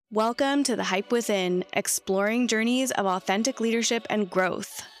Welcome to The Hype Within, exploring journeys of authentic leadership and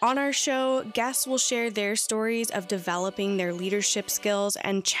growth. On our show, guests will share their stories of developing their leadership skills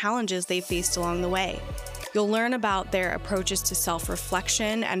and challenges they faced along the way. You'll learn about their approaches to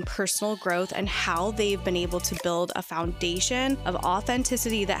self-reflection and personal growth and how they've been able to build a foundation of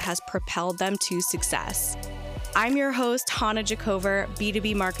authenticity that has propelled them to success. I'm your host, Hannah Jacover,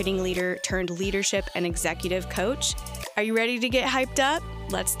 B2B marketing leader turned leadership and executive coach. Are you ready to get hyped up?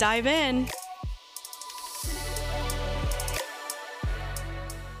 Let's dive in.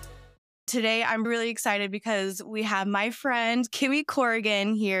 Today, I'm really excited because we have my friend, Kimi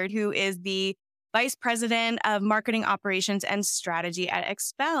Corrigan here, who is the Vice President of Marketing Operations and Strategy at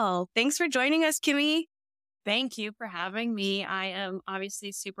Expel. Thanks for joining us, Kimi. Thank you for having me. I am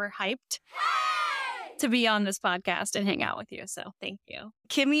obviously super hyped to be on this podcast and hang out with you. So thank you.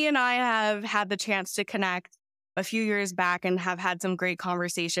 Kimi and I have had the chance to connect a few years back and have had some great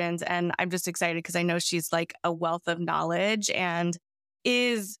conversations. And I'm just excited because I know she's like a wealth of knowledge and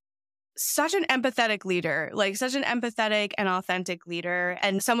is such an empathetic leader, like such an empathetic and authentic leader,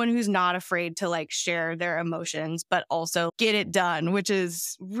 and someone who's not afraid to like share their emotions, but also get it done, which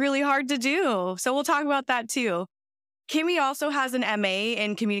is really hard to do. So we'll talk about that too. Kimi also has an MA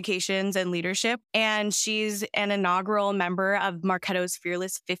in communications and leadership, and she's an inaugural member of Marketo's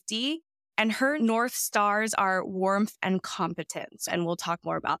Fearless 50. And her North Stars are warmth and competence. And we'll talk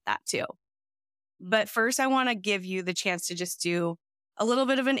more about that too. But first, I want to give you the chance to just do a little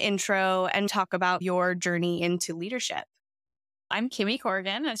bit of an intro and talk about your journey into leadership. I'm Kimi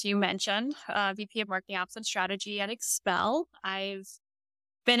Corrigan, as you mentioned, VP of Marketing Ops and Strategy at Expel. I've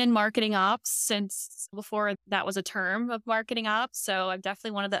been in marketing ops since before that was a term of marketing ops. So I'm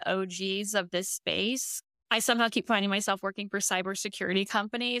definitely one of the OGs of this space. I somehow keep finding myself working for cybersecurity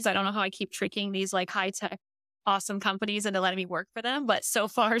companies. I don't know how I keep tricking these like high-tech, awesome companies into letting me work for them, but so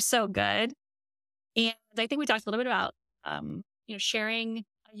far, so good. And I think we talked a little bit about, sharing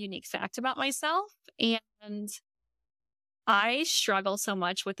a unique fact about myself. And I struggle so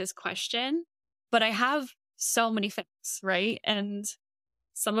much with this question, but I have so many facts, right? And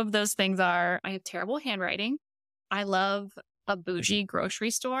some of those things are, I have terrible handwriting. I love a bougie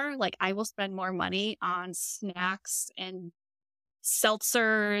grocery store. Like I will spend more money on snacks and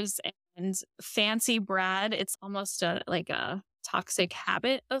seltzers and fancy bread. It's almost a toxic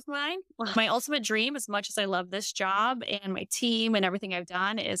habit of mine. My ultimate dream, as much as I love this job and my team and everything I've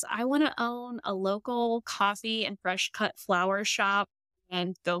done, is I want to own a local coffee and fresh cut flower shop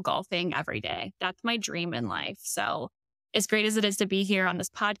and go golfing every day. That's my dream in life. So as great as it is to be here on this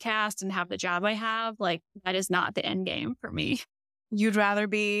podcast and have the job I have, like that is not the end game for me. You'd rather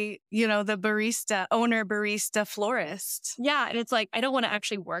be, the barista, florist. Yeah. And it's like, I don't want to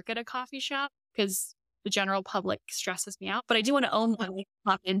actually work at a coffee shop because the general public stresses me out, but I do want to own one to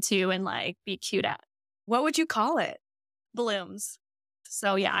pop into and like be cute at. What would you call it? Blooms.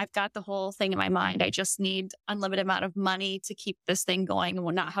 So yeah, I've got the whole thing in my mind. I just need unlimited amount of money to keep this thing going and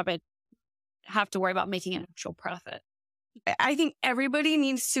will not have to worry about making an actual profit. I think everybody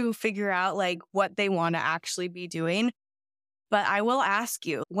needs to figure out like what they want to actually be doing. But I will ask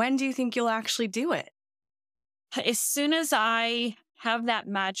you, when do you think you'll actually do it? As soon as I have that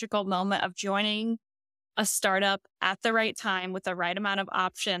magical moment of joining a startup at the right time with the right amount of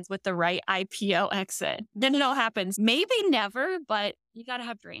options, with the right IPO exit, then it all happens. Maybe never, but you got to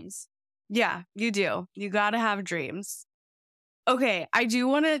have dreams. Yeah, you do. You got to have dreams. Okay, I do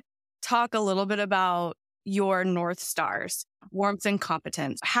want to talk a little bit about your North Stars, warmth and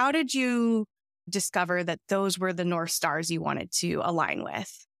competence. How did you discover that those were the North Stars you wanted to align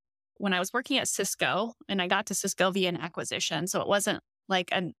with? When I was working at Cisco, and I got to Cisco via an acquisition, so it wasn't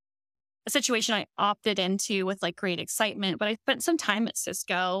like a situation I opted into with like great excitement, but I spent some time at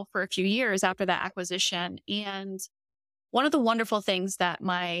Cisco for a few years after that acquisition. And one of the wonderful things that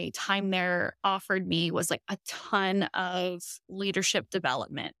my time there offered me was like a ton of leadership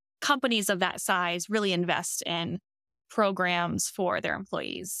development. Companies of that size really invest in programs for their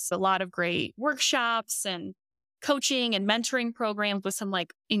employees. A lot of great workshops and coaching and mentoring programs with some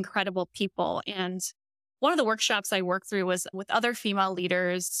like incredible people. And one of the workshops I worked through was with other female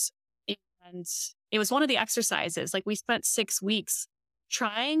leaders. And it was one of the exercises. Like we spent 6 weeks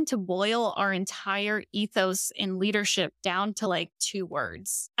trying to boil our entire ethos in leadership down to like 2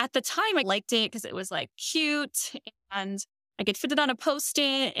 words. At the time, I liked it because it was like cute and I could fit it on a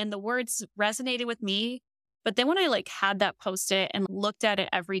Post-it and the words resonated with me. But then when I like had that Post-it and looked at it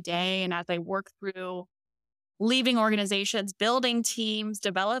every day, and as I worked through leaving organizations, building teams,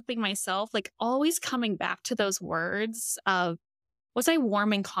 developing myself, like always coming back to those words of, was I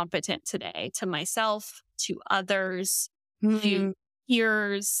warm and competent today to myself, to others, to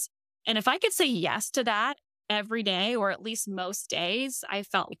peers. And if I could say yes to that every day, or at least most days, I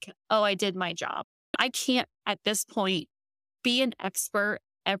felt like, oh, I did my job. I can't at this point be an expert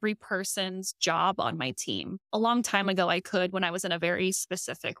every person's job on my team. A long time ago, I could when I was in a very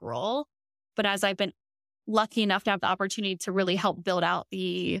specific role. But as I've been lucky enough to have the opportunity to really help build out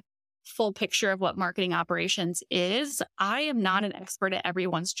the full picture of what marketing operations is, I am not an expert at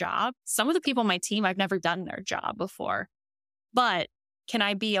everyone's job. Some of the people on my team, I've never done their job before. But can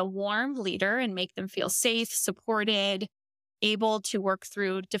I be a warm leader and make them feel safe, supported, able to work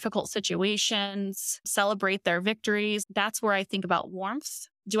through difficult situations, celebrate their victories? That's where I think about warmth.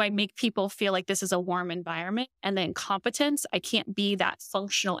 Do I make people feel like this is a warm environment? And then competence, I can't be that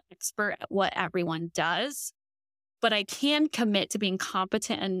functional expert at what everyone does, but I can commit to being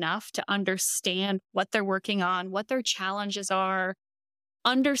competent enough to understand what they're working on, what their challenges are,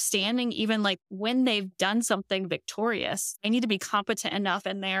 understanding even like when they've done something victorious. I need to be competent enough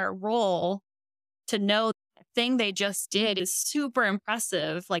in their role to know the thing they just did is super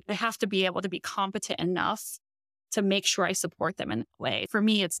impressive. Like they have to be able to be competent enough to make sure I support them in that way. For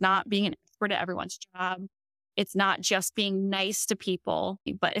me, it's not being an expert at everyone's job. It's not just being nice to people.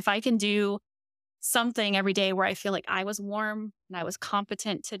 But if I can do something every day where I feel like I was warm and I was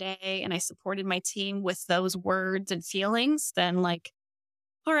competent today and I supported my team with those words and feelings, then like,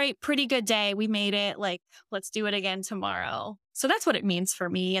 all right, pretty good day. We made it. Like, let's do it again tomorrow. So that's what it means for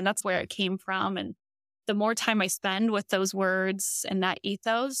me. And that's where it came from. And the more time I spend with those words and that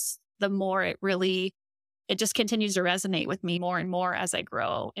ethos, the more it just continues to resonate with me more and more as I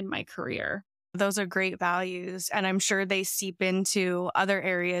grow in my career. Those are great values, and I'm sure they seep into other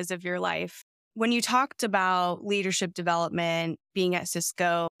areas of your life. When you talked about leadership development, being at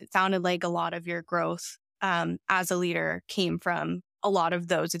Cisco, it sounded like a lot of your growth as a leader came from a lot of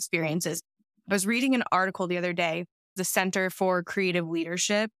those experiences. I was reading an article the other day. The Center for Creative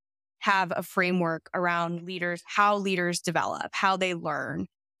Leadership have a framework around leaders, how leaders develop, how they learn.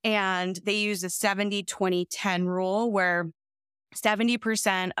 And they use a 70-20-10 rule where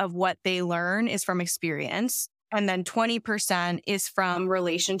 70% of what they learn is from experience. And then 20% is from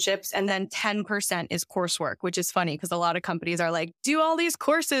relationships. And then 10% is coursework, which is funny because a lot of companies are like, do all these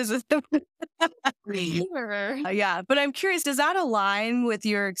courses with them. Sure. Yeah. But I'm curious, does that align with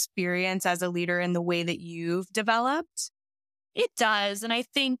your experience as a leader and the way that you've developed? It does. And I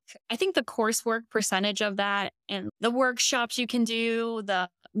think the coursework percentage of that and the workshops you can do, the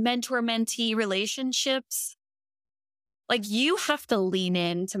mentor-mentee relationships, like you have to lean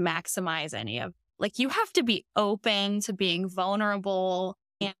in to maximize any of, like you have to be open to being vulnerable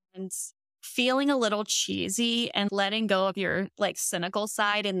and feeling a little cheesy and letting go of your like cynical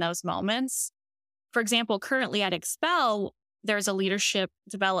side in those moments. For example, currently at Expel, there's a leadership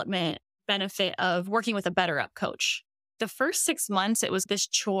development benefit of working with a Better Up coach. The first 6 months, it was this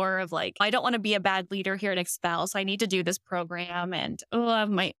chore of like, I don't want to be a bad leader here at Expel, so I need to do this program. And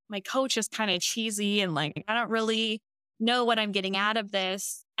my coach is kind of cheesy and like, I don't really know what I'm getting out of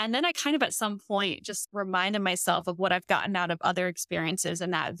this. And then I kind of at some point just reminded myself of what I've gotten out of other experiences in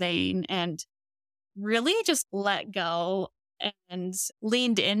that vein and really just let go and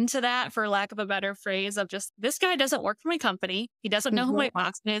leaned into that, for lack of a better phrase, of just, this guy doesn't work for my company. He doesn't know who my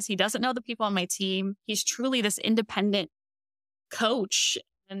boss is. He doesn't know the people on my team. He's truly this independent coach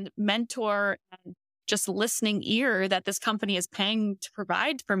and mentor and just listening ear that this company is paying to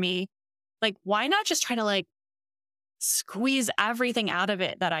provide for me. Like, why not just try to like squeeze everything out of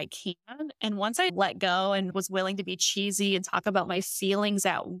it that I can? And once I let go and was willing to be cheesy and talk about my feelings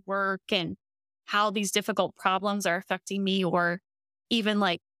at work and how these difficult problems are affecting me, or even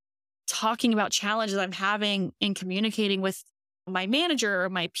like talking about challenges I'm having in communicating with my manager or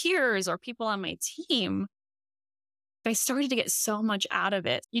my peers or people on my team, I started to get so much out of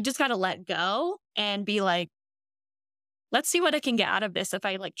it. You just got to let go and be like, let's see what I can get out of this if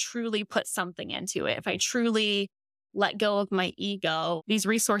I like truly put something into it. If I truly let go of my ego, these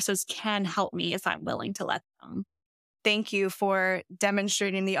resources can help me if I'm willing to let them. Thank you for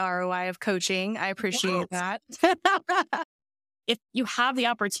demonstrating the ROI of coaching. I appreciate that. If you have the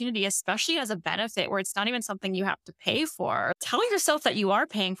opportunity, especially as a benefit where it's not even something you have to pay for, tell yourself that you are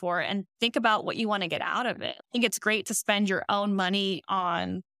paying for it and think about what you want to get out of it. I think it's great to spend your own money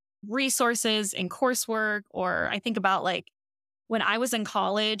on resources and coursework. Or I think about like when I was in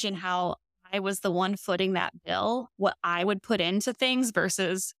college and how I was the one footing that bill, what I would put into things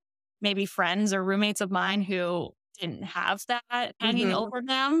versus maybe friends or roommates of mine who didn't have that hanging over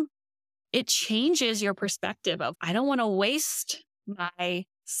them. It changes your perspective of, I don't want to waste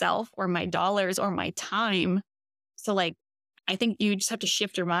myself or my dollars or my time. So like, I think you just have to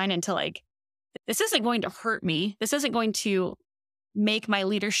shift your mind into like, this isn't going to hurt me. This isn't going to make my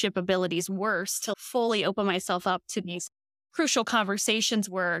leadership abilities worse to fully open myself up to these crucial conversations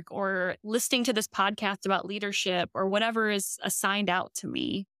work or listening to this podcast about leadership or whatever is assigned out to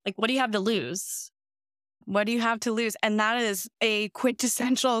me? Like, what do you have to lose? What do you have to lose? And that is a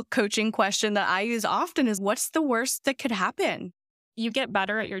quintessential coaching question that I use often is what's the worst that could happen? You get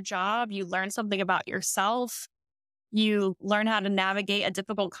better at your job. You learn something about yourself. You learn how to navigate a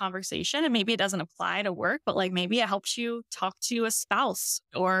difficult conversation. And maybe it doesn't apply to work, but like maybe it helps you talk to a spouse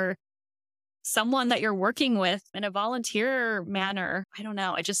or someone that you're working with in a volunteer manner. I don't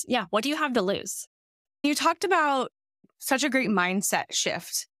know. What do you have to lose? You talked about such a great mindset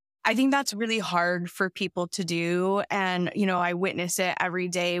shift. I think that's really hard for people to do. And, I witness it every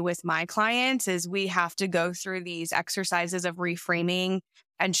day with my clients is we have to go through these exercises of reframing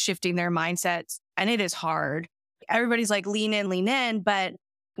and shifting their mindsets. And it is hard. Everybody's like, lean in. But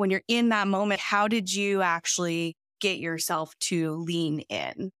when you're in that moment, how did you actually get yourself to lean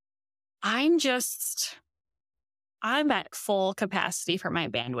in? I'm at full capacity for my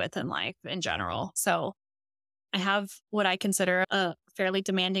bandwidth in life in general. So I have what I consider a fairly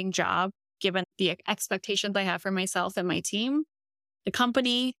demanding job, given the expectations I have for myself and my team, the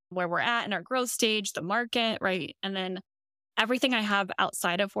company, where we're at in our growth stage, the market, right? And then everything I have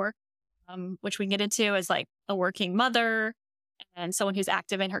outside of work, which we can get into is like a working mother and someone who's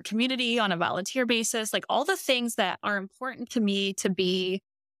active in her community on a volunteer basis, like all the things that are important to me to be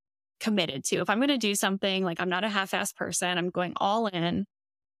committed to. If I'm going to do something, like I'm not a half-assed person, I'm going all in.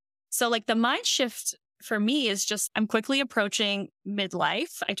 So like the mind shift for me is just, I'm quickly approaching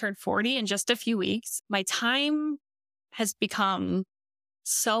midlife. I turned 40 in just a few weeks. My time has become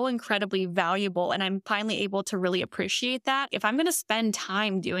so incredibly valuable and I'm finally able to really appreciate that. If I'm going to spend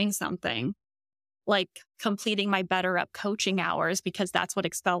time doing something like completing my Better Up coaching hours, because that's what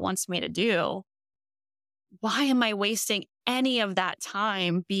Expel wants me to do, why am I wasting any of that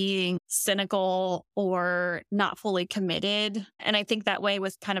time being cynical or not fully committed? And I think that way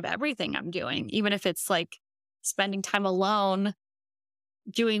with kind of everything I'm doing, even if it's like spending time alone,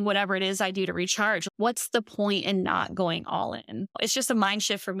 doing whatever it is I do to recharge. What's the point in not going all in? It's just a mind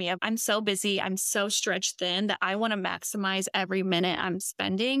shift for me. I'm so busy. I'm so stretched thin that I want to maximize every minute I'm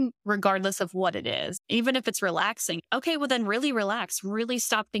spending, regardless of what it is. Even if it's relaxing. Okay, well then really relax. Really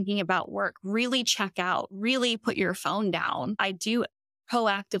stop thinking about work. Really check out. Really put your phone down. I do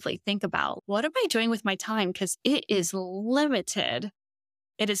proactively think about what am I doing with my time? Because it is limited.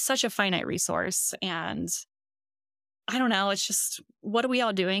 It is such a finite resource. And I don't know. It's just, what are we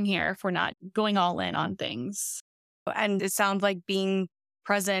all doing here if we're not going all in on things? And it sounds like being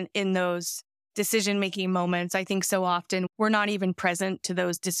present in those decision-making moments. I think so often we're not even present to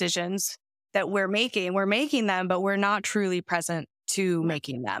those decisions that we're making. We're making them, but we're not truly present to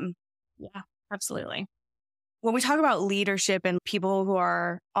making them. Yeah, absolutely. When we talk about leadership and people who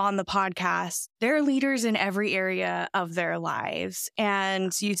are on the podcast, they're leaders in every area of their lives.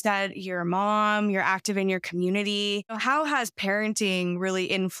 And you said you're a mom, you're active in your community. How has parenting really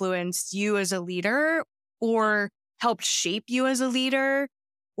influenced you as a leader or helped shape you as a leader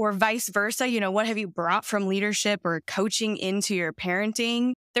or vice versa? What have you brought from leadership or coaching into your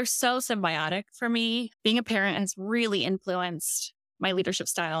parenting? They're so symbiotic for me. Being a parent has really influenced my leadership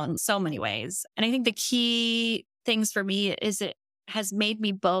style in so many ways. And I think the key things for me is it has made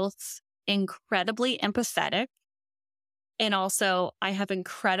me both incredibly empathetic and also I have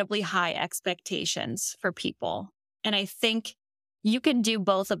incredibly high expectations for people. And I think you can do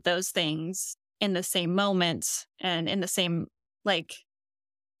both of those things in the same moment and in the same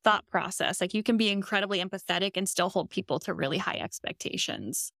thought process. Like you can be incredibly empathetic and still hold people to really high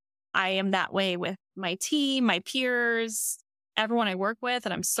expectations. I am that way with my team, my peers, everyone I work with,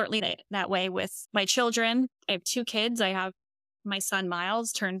 and I'm certainly that way with my children. I have 2 kids. I have my son,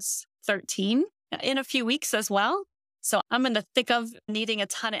 Miles, turns 13 in a few weeks as well. So I'm in the thick of needing a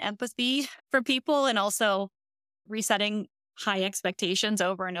ton of empathy for people and also resetting high expectations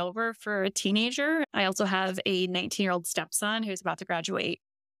over and over for a teenager. I also have a 19-year-old stepson who's about to graduate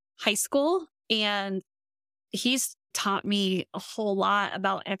high school, and he's taught me a whole lot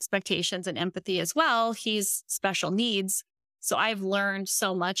about expectations and empathy as well. He's special needs. So I've learned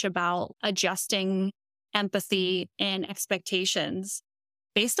so much about adjusting empathy and expectations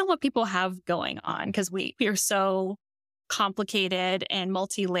based on what people have going on, because we are so complicated and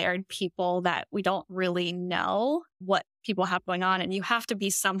multi-layered people that we don't really know what people have going on. And you have to be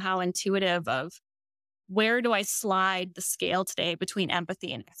somehow intuitive of where do I slide the scale today between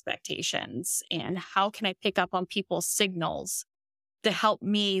empathy and expectations? And how can I pick up on people's signals to help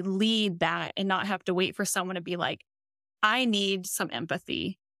me lead that and not have to wait for someone to be like, I need some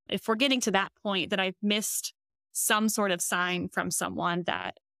empathy. If we're getting to that point, that I've missed some sort of sign from someone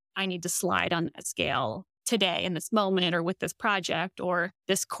that I need to slide on that scale today in this moment or with this project or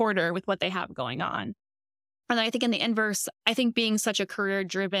this quarter with what they have going on. And I think in the inverse, I think being such a career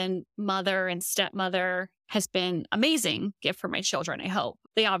driven mother and stepmother has been amazing gift for my children. I hope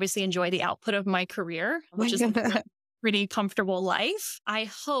they obviously enjoy the output of my career, which is a pretty comfortable life. I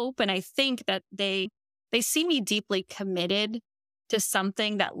hope and I think that they see me deeply committed to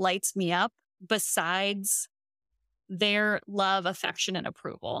something that lights me up besides their love, affection, and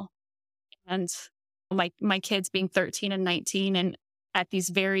approval. And my kids being 13 and 19 and at these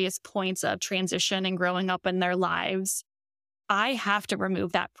various points of transition and growing up in their lives, I have to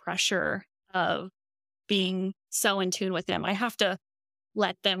remove that pressure of being so in tune with them. I have to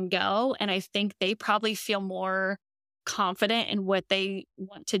let them go. And I think they probably feel more confident in what they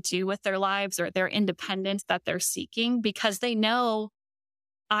want to do with their lives or their independence that they're seeking because they know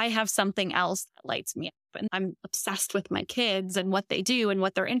I have something else that lights me up. And I'm obsessed with my kids and what they do and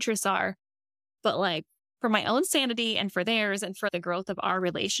what their interests are. But like for my own sanity and for theirs and for the growth of our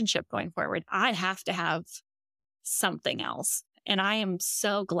relationship going forward, I have to have something else. And I am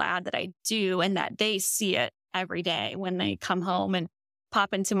so glad that I do and that they see it every day when they come home and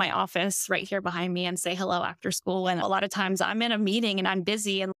pop into my office right here behind me and say hello after school. And a lot of times I'm in a meeting and I'm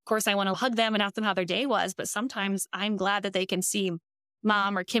busy. And of course, I want to hug them and ask them how their day was. But sometimes I'm glad that they can see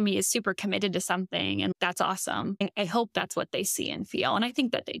mom or Kimmy is super committed to something. And that's awesome. And I hope that's what they see and feel. And I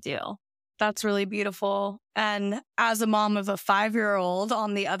think that they do. That's really beautiful. And as a mom of a 5-year-old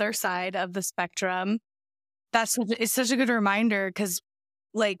on the other side of the spectrum, it's such a good reminder because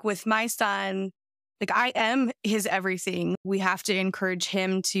like with my son, like I am his everything. We have to encourage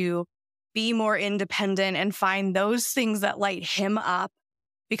him to be more independent and find those things that light him up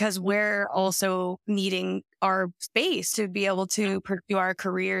because we're also needing our space to be able to pursue our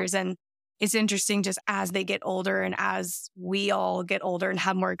careers. And it's interesting just as they get older and as we all get older and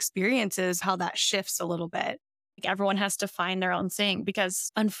have more experiences, how that shifts a little bit. Everyone has to find their own thing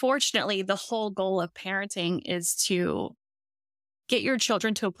because unfortunately, the whole goal of parenting is to get your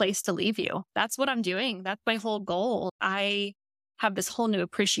children to a place to leave you. That's what I'm doing. That's my whole goal. I have this whole new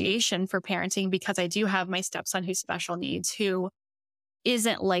appreciation for parenting because I do have my stepson who's special needs, who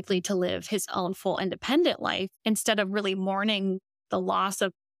isn't likely to live his own full independent life. Instead of really mourning the loss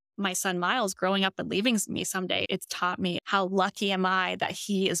of my son Miles growing up and leaving me someday, it's taught me how lucky am I that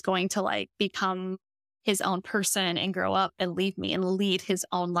he is going to like become his own person and grow up and leave me and lead his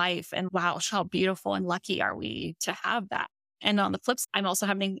own life. And wow, how beautiful and lucky are we to have that. And on the flip side, I'm also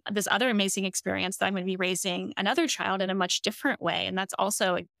having this other amazing experience that I'm going to be raising another child in a much different way. And that's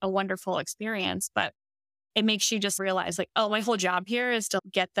also a wonderful experience. But it makes you just realize like, oh, my whole job here is to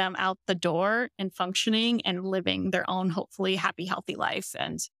get them out the door and functioning and living their own, hopefully happy, healthy life.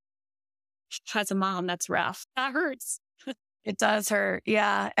 And as a mom, that's rough. That hurts. It does hurt.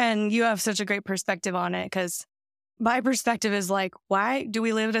 Yeah. And you have such a great perspective on it because my perspective is like, why do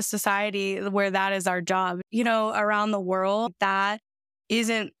we live in a society where that is our job? You know, around the world, that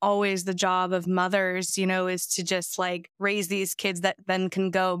isn't always the job of mothers, you know, is to just like raise these kids that then can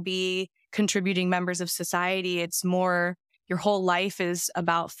go be contributing members of society. It's more your whole life is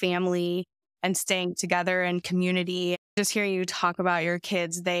about family and staying together and community. Just hearing you talk about your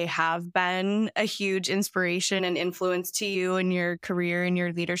kids, they have been a huge inspiration and influence to you in your career and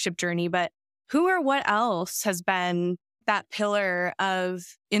your leadership journey. But who or what else has been that pillar of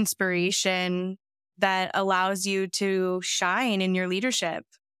inspiration that allows you to shine in your leadership?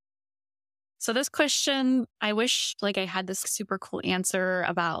 So this question, I wish like I had this super cool answer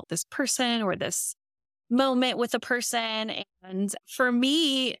about this person or this moment with a person. And for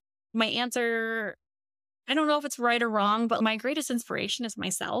me, my answer, I don't know if it's right or wrong, but my greatest inspiration is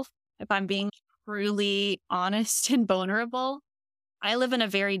myself. If I'm being truly honest and vulnerable, I live in a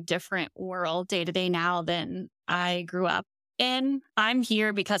very different world day to day now than I grew up in. I'm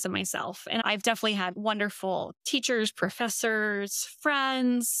here because of myself. And I've definitely had wonderful teachers, professors,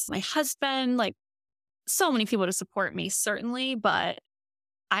 friends, my husband, like so many people to support me, certainly. But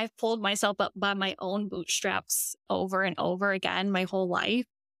I've pulled myself up by my own bootstraps over and over again my whole life.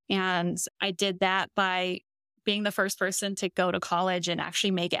 And I did that by being the first person to go to college and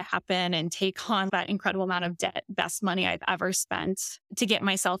actually make it happen and take on that incredible amount of debt, best money I've ever spent to get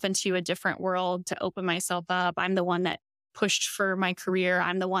myself into a different world, to open myself up. I'm the one that pushed for my career.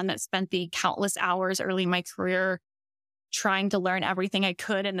 I'm the one that spent the countless hours early in my career trying to learn everything I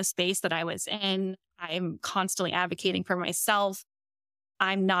could in the space that I was in. I'm constantly advocating for myself.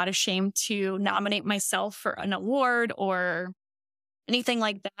 I'm not ashamed to nominate myself for an award or anything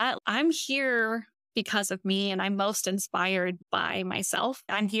like that. I'm here because of me, and I'm most inspired by myself.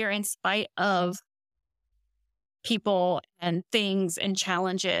 I'm here in spite of people and things and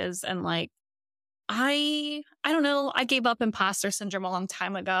challenges. And like, I don't know, I gave up imposter syndrome a long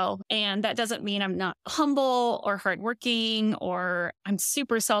time ago. And that doesn't mean I'm not humble or hardworking, or I'm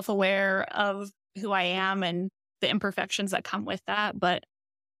super self-aware of who I am and the imperfections that come with that. But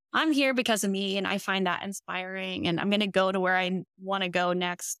I'm here because of me, and I find that inspiring, and I'm going to go to where I want to go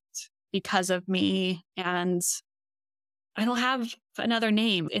next because of me. And I don't have another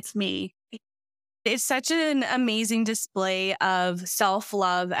name. It's me. It's such an amazing display of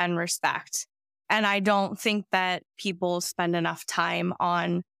self-love and respect. And I don't think that people spend enough time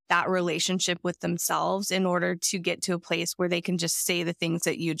on that relationship with themselves in order to get to a place where they can just say the things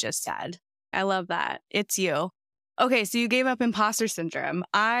that you just said. I love that. It's you. Okay, so you gave up imposter syndrome.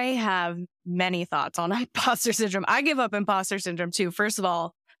 I have many thoughts on imposter syndrome. I give up imposter syndrome too. First of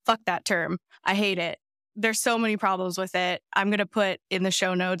all, fuck that term. I hate it. There's so many problems with it. I'm going to put in the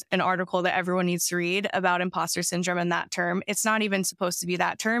show notes an article that everyone needs to read about imposter syndrome and that term. It's not even supposed to be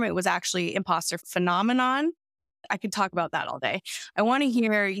that term. It was actually imposter phenomenon. I could talk about that all day. I want to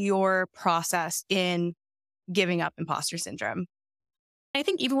hear your process in giving up imposter syndrome. I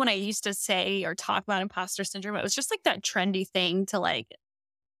think even when I used to say or talk about imposter syndrome, it was just like that trendy thing to like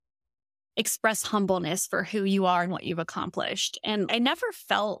express humbleness for who you are and what you've accomplished. And I never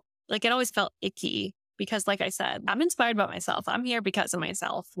felt like, it always felt icky because, like I said, I'm inspired by myself. I'm here because of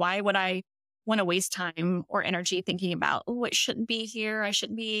myself. Why would I want to waste time or energy thinking about, oh, it shouldn't be here, I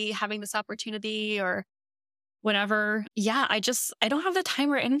shouldn't be having this opportunity or whatever. Yeah, I don't have the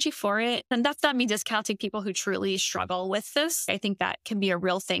time or energy for it. And that's not me discounting people who truly struggle with this. I think that can be a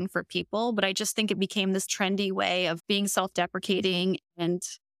real thing for people, but I just think it became this trendy way of being self-deprecating and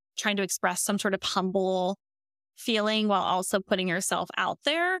trying to express some sort of humble feeling while also putting yourself out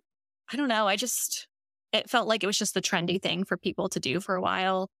there. I don't know. It felt like it was just the trendy thing for people to do for a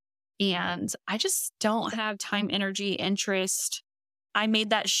while. And I just don't have time, energy, interest. I made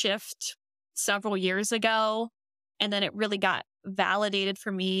that shift several years ago, and then it really got validated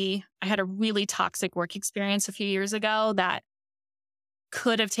for me. I had a really toxic work experience a few years ago that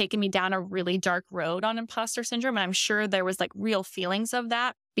could have taken me down a really dark road on imposter syndrome. And I'm sure there was like real feelings of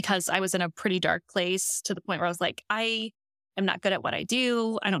that because I was in a pretty dark place to the point where I was like, I am not good at what I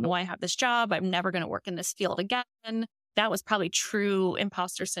do. I don't know why I have this job. I'm never going to work in this field again. That was probably true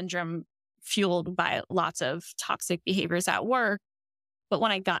imposter syndrome fueled by lots of toxic behaviors at work. But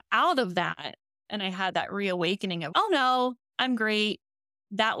when I got out of that and I had that reawakening of, oh no, I'm great.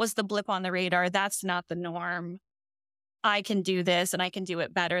 That was the blip on the radar. That's not the norm. I can do this and I can do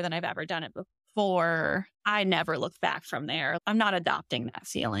it better than I've ever done it before. I never looked back from there. I'm not adopting that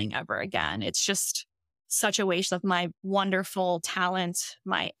feeling ever again. It's just such a waste of my wonderful talent,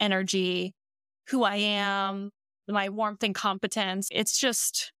 my energy, who I am, my warmth and competence. It's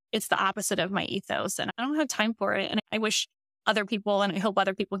the opposite of my ethos and I don't have time for it. And I wish other people, and I hope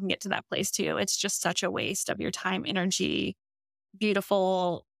other people can get to that place too. It's just such a waste of your time, energy,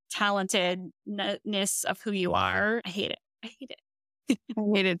 beautiful talentedness of who you are. I hate it. I hate it. I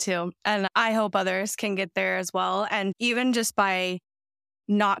hate it too. And I hope others can get there as well. And even just by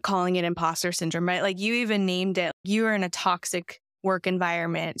not calling it imposter syndrome, right? Like you even named it, you are in a toxic work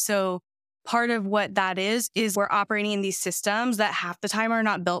environment. So part of what that is we're operating in these systems that half the time are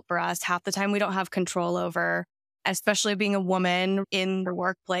not built for us. Half the time we don't have control over, especially being a woman in the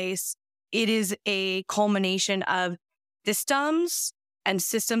workplace. It is a culmination of systems and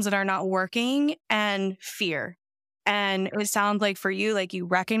systems that are not working and fear. And it sounds like for you, like you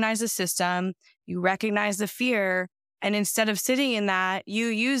recognize the system, you recognize the fear, and instead of sitting in that, you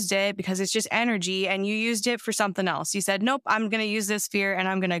used it because it's just energy and you used it for something else. You said, nope, I'm going to use this fear and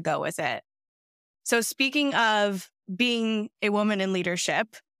I'm going to go with it. So speaking of being a woman in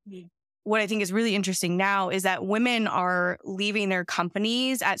leadership, what I think is really interesting now is that women are leaving their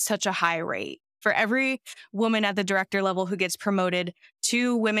companies at such a high rate. For every woman at the director level who gets promoted,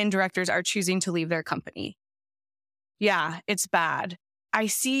 2 women directors are choosing to leave their company. Yeah, it's bad. I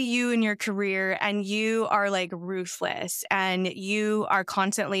see you in your career and you are like ruthless and you are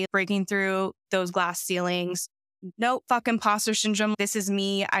constantly breaking through those glass ceilings. Nope, fuck imposter syndrome. This is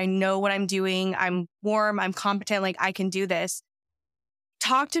me. I know what I'm doing. I'm warm. I'm competent. Like I can do this.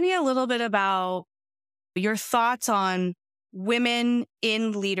 Talk to me a little bit about your thoughts on women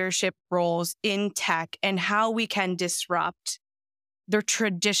in leadership roles in tech and how we can disrupt their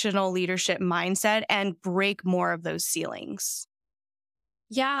traditional leadership mindset and break more of those ceilings.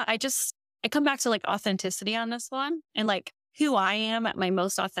 Yeah, I come back to like authenticity on this one. And like who I am at my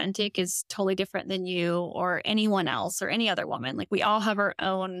most authentic is totally different than you or anyone else or any other woman. Like we all have our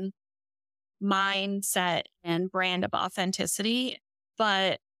own mindset and brand of authenticity.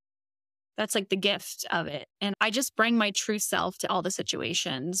 But That's like the gift of it. And I just bring my true self to all the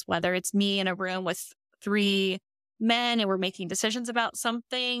situations, whether it's me in a room with three men and we're making decisions about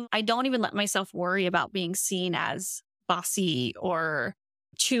something. I don't even let myself worry about being seen as bossy or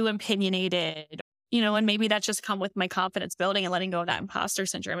too opinionated, and maybe that's just come with my confidence building and letting go of that imposter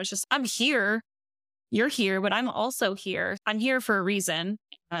syndrome. It's just, I'm here, you're here, but I'm also here. I'm here for a reason.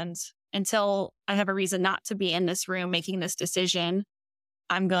 And until I have a reason not to be in this room making this decision,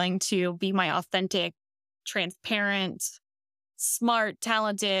 I'm going to be my authentic, transparent, smart,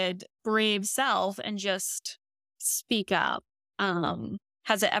 talented, brave self and just speak up.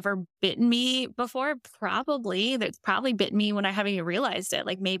 Has it ever bitten me before? Probably. It's probably bitten me when I haven't even realized it.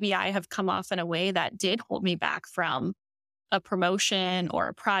 Like maybe I have come off in a way that did hold me back from a promotion or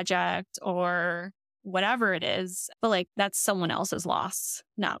a project or whatever it is. But like that's someone else's loss,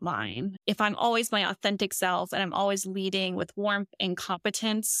 not mine. If I'm always my authentic self and I'm always leading with warmth and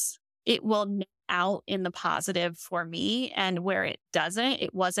competence, it will net out in the positive for me. And where it doesn't,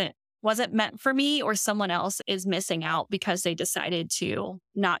 it wasn't meant for me, or someone else is missing out because they decided to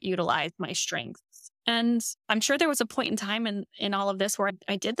not utilize my strengths. And I'm sure there was a point in time in all of this where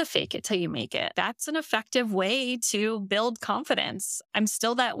I did the fake it till you make it. That's an effective way to build confidence. I'm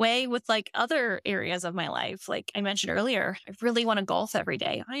still that way with like other areas of my life. Like I mentioned earlier, I really want to golf every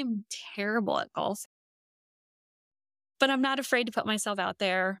day. I'm terrible at golf, but I'm not afraid to put myself out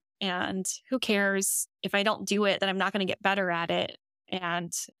there. And who cares if I don't do it, then I'm not going to get better at it.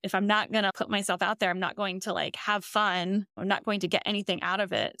 And if I'm not going to put myself out there, I'm not going to like have fun. I'm not going to get anything out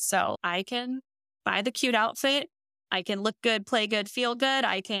of it. So I can buy the cute outfit. I can look good, play good, feel good.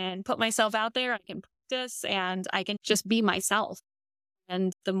 I can put myself out there. I can practice and I can just be myself.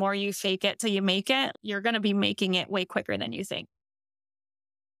 And the more you fake it till you make it, you're going to be making it way quicker than you think.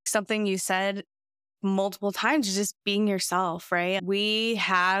 Something you said multiple times is just being yourself, right? We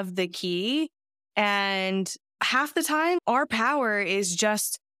have the key, and half the time our power is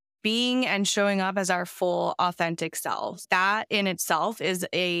just being and showing up as our full authentic selves. That in itself is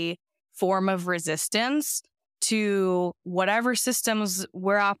a form of resistance to whatever systems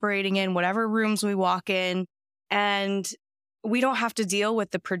we're operating in, whatever rooms we walk in. And we don't have to deal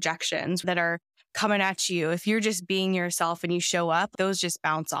with the projections that are coming at you. If you're just being yourself and you show up, those just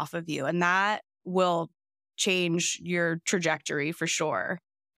bounce off of you. And that will change your trajectory for sure.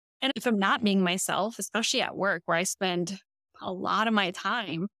 And if I'm not being myself, especially at work where I spend a lot of my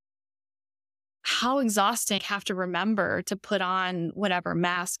time, how exhausting I have to remember to put on whatever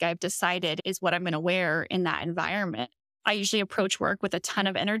mask I've decided is what I'm going to wear in that environment. I usually approach work with a ton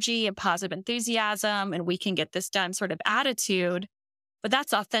of energy and positive enthusiasm, and we can get this done sort of attitude, but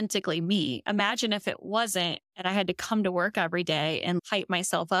that's authentically me. Imagine if it wasn't, and I had to come to work every day and hype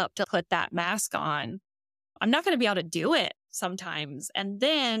myself up to put that mask on. I'm not going to be able to do it sometimes. And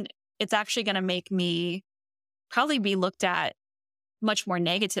then it's actually going to make me probably be looked at much more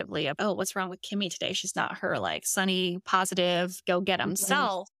negatively of, oh, what's wrong with Kimi today? She's not her like sunny, positive, go get 'em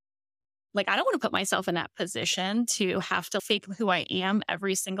self. Like, I don't want to put myself in that position to have to fake who I am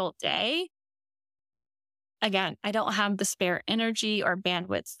every single day. Again, I don't have the spare energy or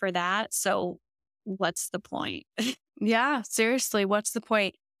bandwidth for that. So what's the point? Yeah, seriously, what's the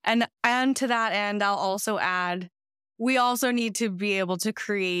point? And to that end, I'll also add, we also need to be able to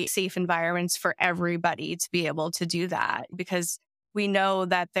create safe environments for everybody to be able to do that, because we know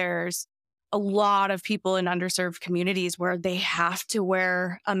that there's a lot of people in underserved communities where they have to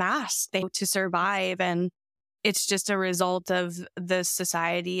wear a mask to survive. And it's just a result of the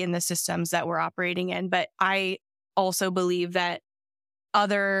society and the systems that we're operating in. But I also believe that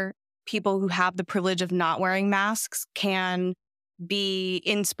other people who have the privilege of not wearing masks can be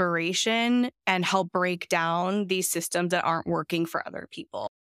inspiration and help break down these systems that aren't working for other people.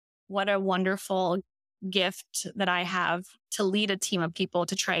 What a wonderful gift that I have to lead a team of people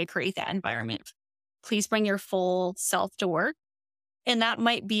to try to create that environment. Please bring your full self to work. And that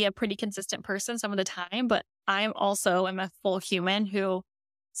might be a pretty consistent person some of the time, but I'm a full human who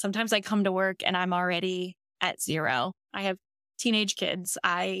sometimes I come to work and I'm already at zero. I have teenage kids.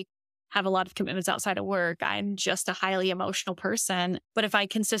 I have a lot of commitments outside of work. I'm just a highly emotional person. But if I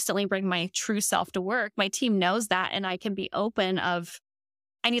consistently bring my true self to work, my team knows that, and I can be open of,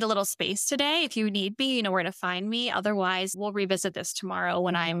 I need a little space today. If you need me, you know where to find me. Otherwise, we'll revisit this tomorrow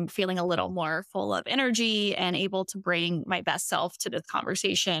when I'm feeling a little more full of energy and able to bring my best self to the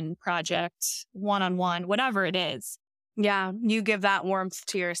conversation, project, one-on-one, whatever it is. Yeah, you give that warmth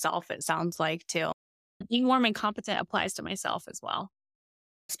to yourself, it sounds like, too. Being warm and competent applies to myself as well.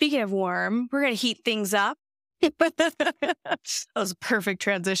 Speaking of warm, we're going to heat things up. That was a perfect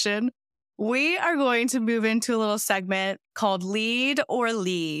transition. We are going to move into a little segment called Lead or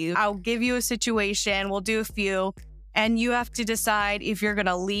Leave. I'll give you a situation. We'll do a few. And you have to decide if you're going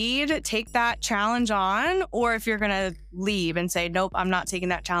to lead, take that challenge on, or if you're going to leave and say, nope, I'm not taking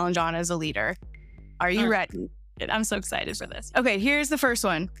that challenge on as a leader. Are you ready? I'm so excited for this. Okay, here's the first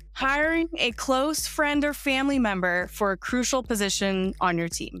one. Hiring a close friend or family member for a crucial position on your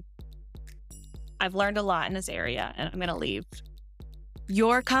team. I've learned a lot in this area and I'm going to leave.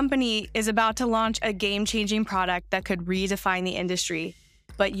 Your company is about to launch a game-changing product that could redefine the industry,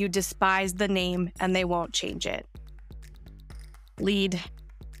 but you despise the name and they won't change it. Lead.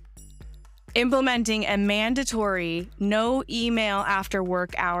 Implementing a mandatory no email after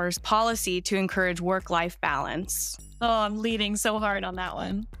work hours policy to encourage work-life balance. Oh, I'm leading so hard on that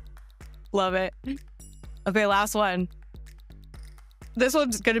one. Love it. Okay, last one. This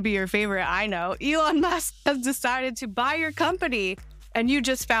one's going to be your favorite, I know. Elon Musk has decided to buy your company and you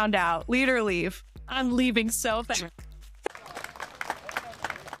just found out. Lead or leave? I'm leaving so fast.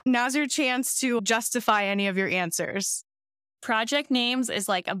 Now's your chance to justify any of your answers. Project names is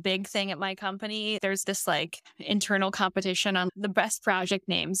like a big thing at my company. There's this like internal competition on the best project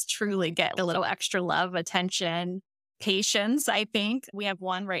names truly get a little extra love, attention, patience. I think we have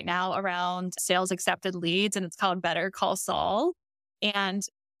one right now around sales accepted leads and it's called Better Call Saul. And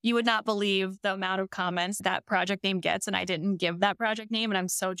you would not believe the amount of comments that project name gets. And I didn't give that project name and I'm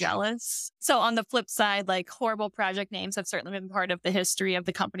so jealous. So on the flip side, like horrible project names have certainly been part of the history of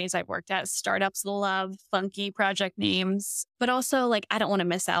the companies I've worked at. Startups love funky project names, but also like, I don't want to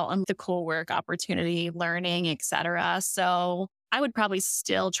miss out on the cool work opportunity, learning, etc. So I would probably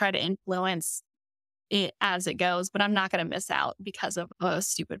still try to influence it as it goes, but I'm not going to miss out because of a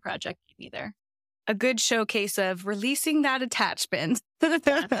stupid project name either. A good showcase of releasing that attachment.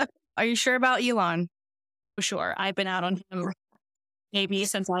 Are you sure about Elon? For sure. I've been out on him maybe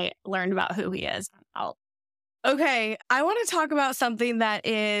since I learned about who he is. Okay, I want to talk about something that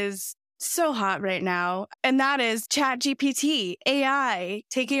is so hot right now, and that is ChatGPT, AI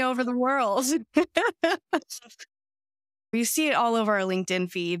taking over the world. We see it all over our LinkedIn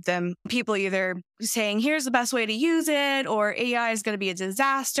feeds and people either saying, here's the best way to use it, or AI is going to be a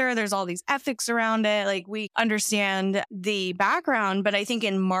disaster. There's all these ethics around it. Like we understand the background, but I think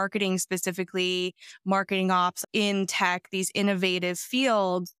in marketing specifically, marketing ops in tech, these innovative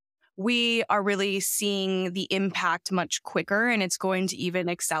fields, we are really seeing the impact much quicker and it's going to even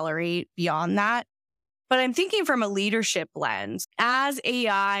accelerate beyond that. But I'm thinking from a leadership lens, as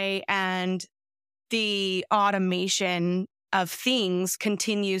AI and the automation of things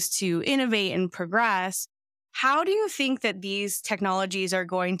continues to innovate and progress, how do you think that these technologies are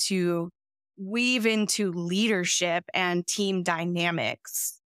going to weave into leadership and team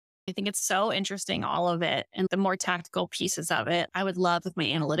dynamics? I think it's so interesting, all of it, and the more tactical pieces of it. I would love if my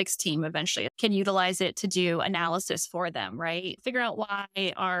analytics team eventually can utilize it to do analysis for them, right? Figure out why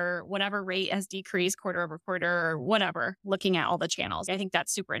our whatever rate has decreased quarter over quarter or whatever, looking at all the channels. I think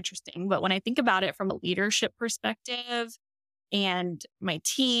that's super interesting. But when I think about it from a leadership perspective and my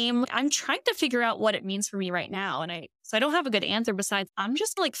team, I'm trying to figure out what it means for me right now. And so I don't have a good answer besides I'm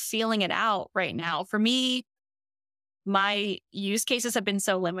just like feeling it out right now. For me, my use cases have been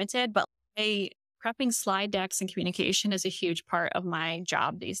so limited, but prepping slide decks and communication is a huge part of my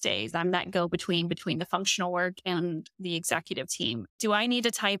job these days. I'm that go-between between the functional work and the executive team. Do I need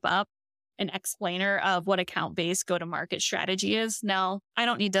to type up an explainer of what account-based go-to-market strategy is? No, I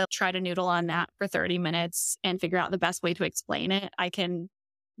don't need to try to noodle on that for 30 minutes and figure out the best way to explain it. I can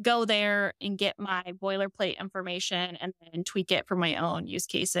go there and get my boilerplate information and then tweak it for my own use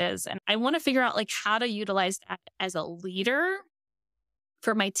cases. And I want to figure out like how to utilize that as a leader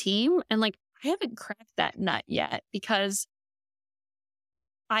for my team. And like, I haven't cracked that nut yet because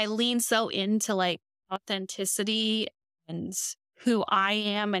I lean so into like authenticity and who I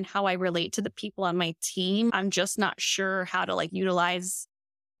am and how I relate to the people on my team. I'm just not sure how to like utilize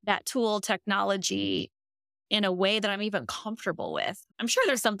that tool technology in a way that I'm even comfortable with. I'm sure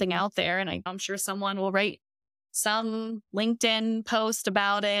there's something out there and I'm sure someone will write some LinkedIn post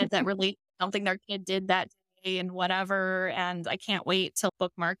about it that relates to something their kid did that day and whatever. And I can't wait to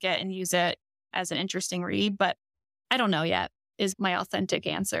bookmark it and use it as an interesting read, but I don't know yet is my authentic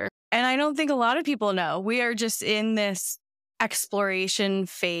answer. And I don't think a lot of people know. We are just in this exploration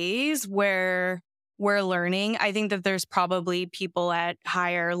phase where we're learning. I think that there's probably people at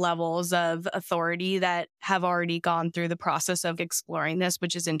higher levels of authority that have already gone through the process of exploring this,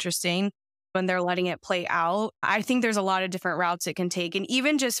 which is interesting when they're letting it play out. I think there's a lot of different routes it can take. And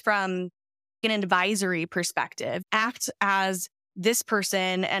even just from an advisory perspective, act as this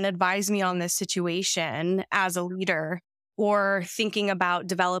person and advise me on this situation as a leader. or thinking about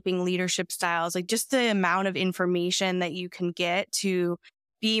developing leadership styles, like just the amount of information that you can get to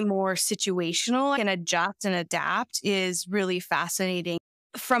be more situational and adjust and adapt is really fascinating.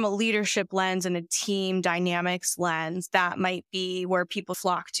 From a leadership lens and a team dynamics lens, that might be where people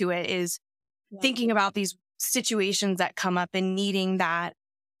flock to it, is thinking about these situations that come up and needing that,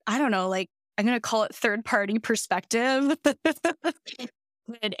 I don't know, like I'm going to call it third party perspective.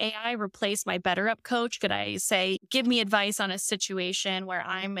 Could AI replace my better up coach? Could I say, give me advice on a situation where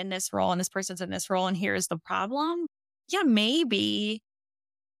I'm in this role and this person's in this role and here's the problem? Yeah, maybe.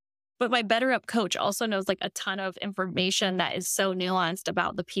 But my better up coach also knows like a ton of information that is so nuanced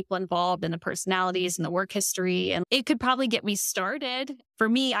about the people involved and the personalities and the work history. And it could probably get me started. For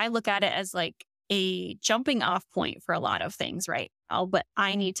me, I look at it as like a jumping off point for a lot of things right now, but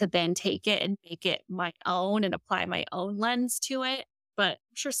I need to then take it and make it my own and apply my own lens to it. But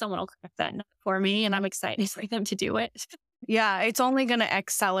I'm sure someone will crack that nut for me, and I'm excited for them to do it. Yeah, it's only going to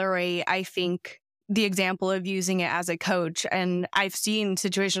accelerate, I think, the example of using it as a coach. And I've seen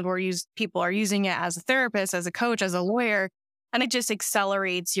situations where people are using it as a therapist, as a coach, as a lawyer, and it just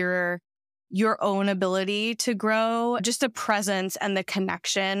accelerates your own ability to grow, just the presence and the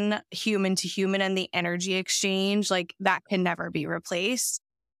connection, human to human, and the energy exchange, like that can never be replaced.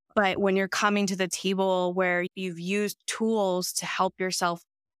 But when you're coming to the table where you've used tools to help yourself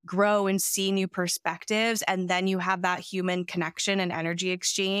grow and see new perspectives, and then you have that human connection and energy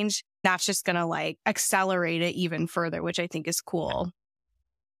exchange, that's just going to like accelerate it even further, which I think is cool.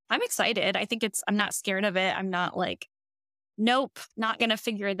 I'm excited. I'm not scared of it. I'm not like, nope, not going to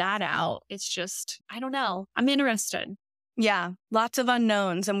figure that out. It's just, I don't know. I'm interested. Yeah, lots of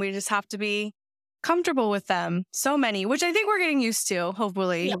unknowns, and we just have to be comfortable with them. So many, which I think we're getting used to,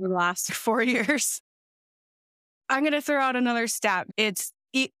 hopefully, over the last 4 years. I'm going to throw out another stat. It's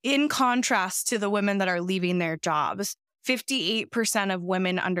in contrast to the women that are leaving their jobs. 58% of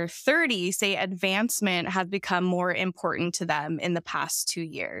women under 30 say advancement has become more important to them in the past 2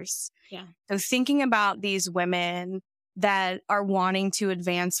 years. Yeah. So thinking about these women that are wanting to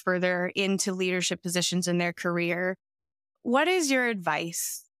advance further into leadership positions in their career, what is your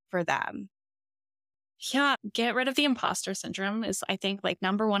advice for them? Yeah, get rid of the imposter syndrome is, I think, like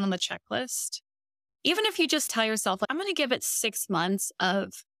number one on the checklist. Even if you just tell yourself, like, I'm going to give it 6 months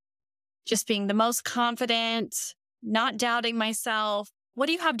of just being the most confident, not doubting myself. What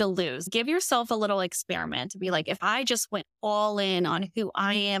do you have to lose? Give yourself a little experiment to be like, if I just went all in on who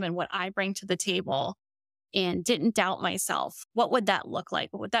I am and what I bring to the table and didn't doubt myself, what would that look like?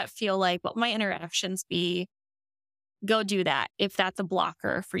 What would that feel like? What would my interactions be? Go do that if that's a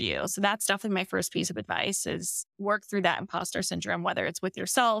blocker for you. So that's definitely my first piece of advice, is work through that imposter syndrome, whether it's with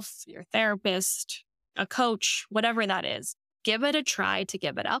yourself, your therapist, a coach, whatever that is. Give it a try to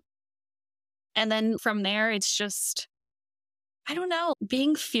give it up. And then from there, it's just, I don't know,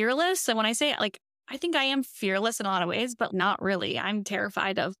 being fearless. And when I say like, I think I am fearless in a lot of ways, but not really. I'm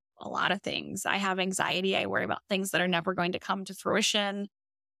terrified of a lot of things. I have anxiety. I worry about things that are never going to come to fruition.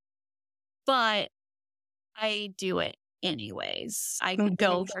 But I do it anyways. I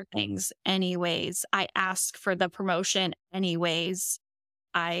go for things anyways. I ask for the promotion anyways.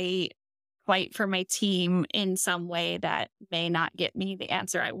 I fight for my team in some way that may not get me the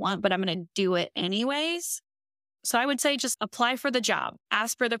answer I want, but I'm going to do it anyways. So I would say just apply for the job,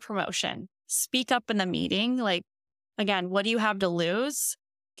 ask for the promotion, speak up in the meeting. Like, again, what do you have to lose?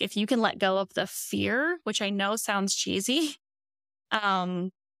 If you can let go of the fear, which I know sounds cheesy,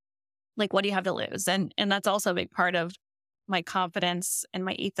 like, what do you have to lose? And that's also a big part of my confidence and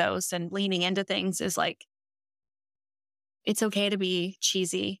my ethos and leaning into things, is like, it's okay to be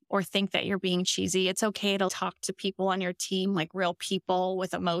cheesy or think that you're being cheesy. It's okay to talk to people on your team like real people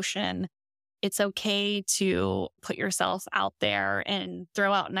with emotion. It's okay to put yourself out there and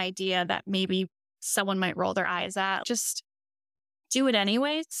throw out an idea that maybe someone might roll their eyes at. Just do it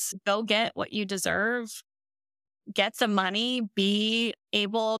anyways. Go get what you deserve. Get the money. Be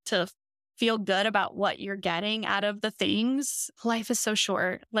able to feel good about what you're getting out of the things. Life is so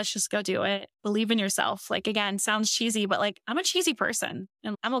short. Let's just go do it. Believe in yourself. Like, again, sounds cheesy, but like, I'm a cheesy person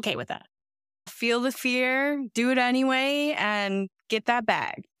and I'm okay with that. Feel the fear, do it anyway, and get that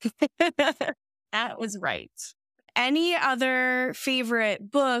bag. That was right. Any other favorite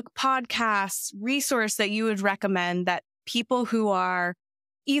book, podcast, resource that you would recommend that people who are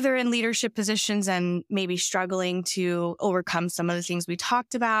either in leadership positions and maybe struggling to overcome some of the things we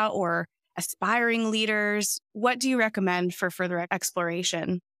talked about, or aspiring leaders, what do you recommend for further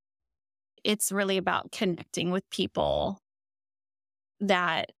exploration? It's really about connecting with people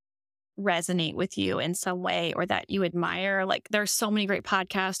that resonate with you in some way or that you admire. Like, there's so many great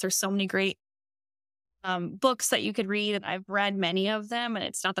podcasts. There's so many great books that you could read. And I've read many of them. And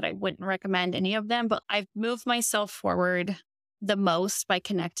it's not that I wouldn't recommend any of them, but I've moved myself forward the most by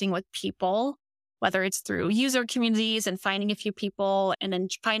connecting with people, whether it's through user communities and finding a few people and then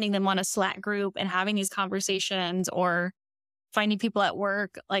finding them on a Slack group and having these conversations, or finding people at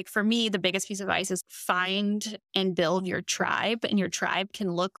work. Like for me, the biggest piece of advice is find and build your tribe. And your tribe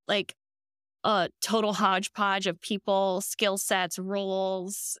can look like a total hodgepodge of people, skill sets,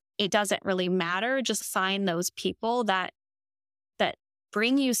 roles. It doesn't really matter. Just find those people that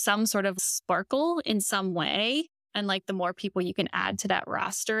bring you some sort of sparkle in some way. And like the more people you can add to that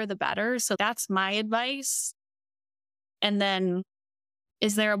roster, the better. So that's my advice. And then,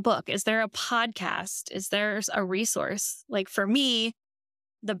 is there a book? Is there a podcast? Is there a resource? Like for me,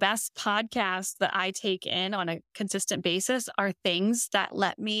 the best podcasts that I take in on a consistent basis are things that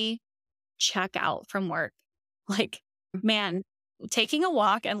let me check out from work. Like, man, taking a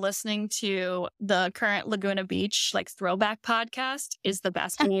walk and listening to the current Laguna Beach, like throwback podcast is the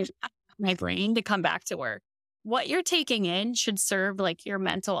best way for my brain to come back to work. What you're taking in should serve like your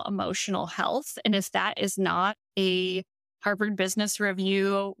mental, emotional health. And if that is not a Harvard Business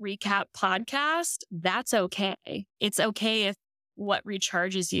Review recap podcast, that's okay. It's okay if what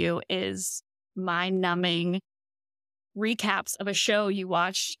recharges you is mind-numbing recaps of a show you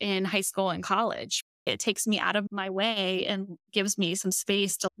watched in high school and college. It takes me out of my way and gives me some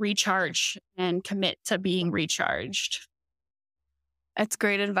space to recharge and commit to being recharged. That's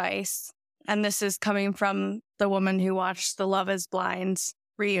great advice. And this is coming from the woman who watched the Love is Blind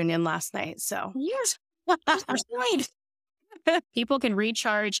reunion last night. So yes, that's right. People can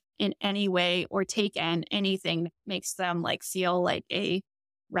recharge in any way or take in anything that makes them like feel like a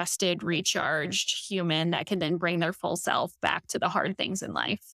rested, recharged human that can then bring their full self back to the hard things in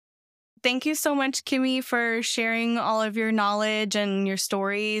life. Thank you so much, Kimi, for sharing all of your knowledge and your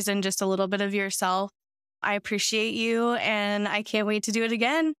stories and just a little bit of yourself. I appreciate you and I can't wait to do it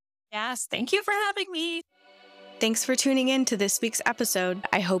again. Yes, thank you for having me. Thanks for tuning in to this week's episode.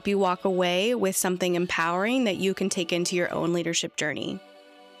 I hope you walk away with something empowering that you can take into your own leadership journey.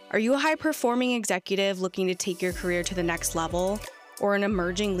 Are you a high-performing executive looking to take your career to the next level? Or an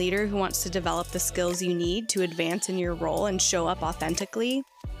emerging leader who wants to develop the skills you need to advance in your role and show up authentically?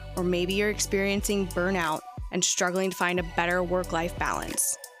 Or maybe you're experiencing burnout and struggling to find a better work-life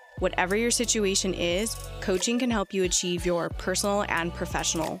balance. Whatever your situation is, coaching can help you achieve your personal and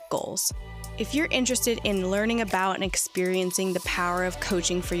professional goals. If you're interested in learning about and experiencing the power of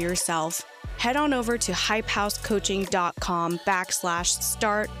coaching for yourself, head on over to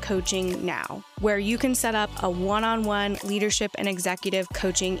hypehousecoaching.com/start coaching now, where you can set up a one-on-one leadership and executive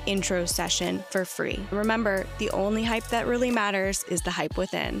coaching intro session for free. Remember, the only hype that really matters is the hype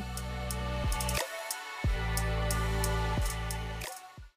within.